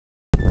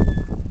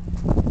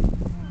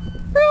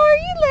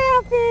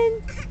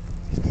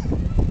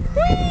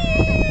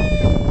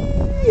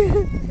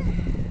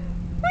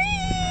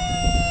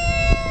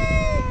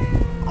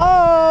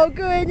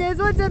is.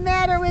 What's the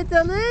matter with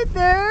the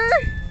Luther?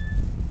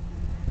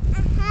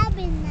 I'm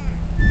happy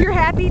now. You're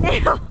happy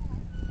now?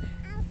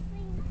 I'm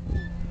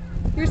swinging.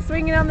 You're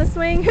swinging on the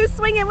swing? Who's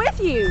swinging with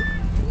you?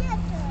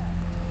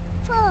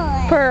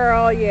 Pearl.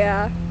 Pearl,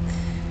 yeah.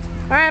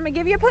 Alright, I'm gonna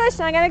give you a push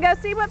and I'm gonna go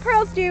see what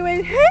Pearl's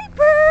doing. Hey,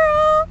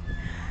 Pearl!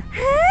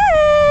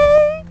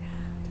 Hey!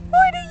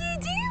 What are you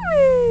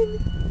doing?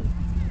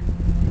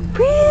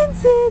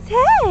 Princess,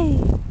 hey!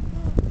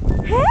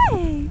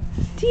 Hey!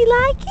 Do you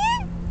like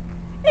it?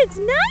 It's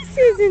nice,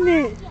 isn't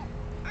it?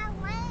 I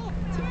want it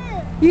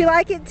too. You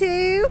like it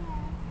too?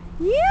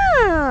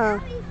 Yeah!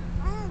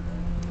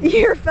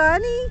 You're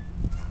funny?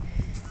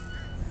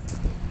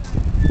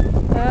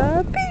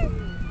 Beep.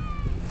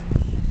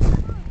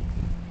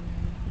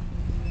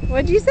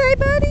 What'd you say,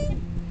 buddy?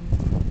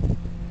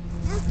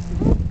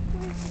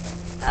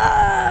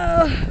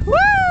 Oh!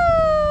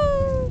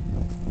 Woo!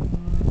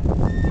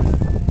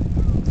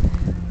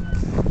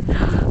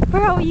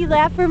 Pearl, will you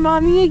laugh for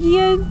Mommy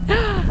again?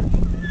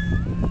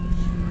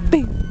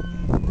 Boom.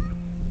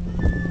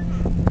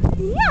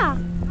 Yeah.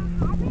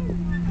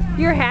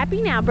 You're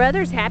happy now.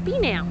 Brother's happy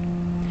now.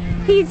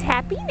 He's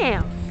happy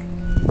now.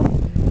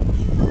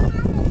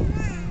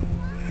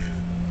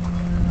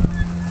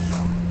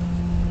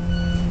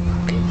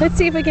 Let's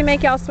see if we can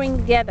make y'all swing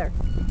together.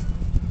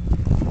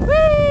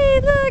 Whee!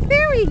 Look,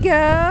 there we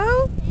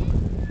go.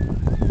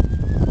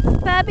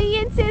 Bubby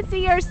and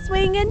Sissy are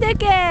swinging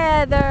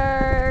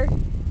together.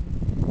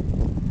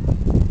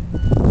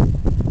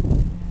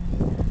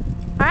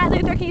 All right,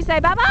 Luther, can you say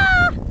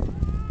bye-bye?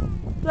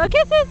 Blow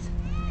kisses.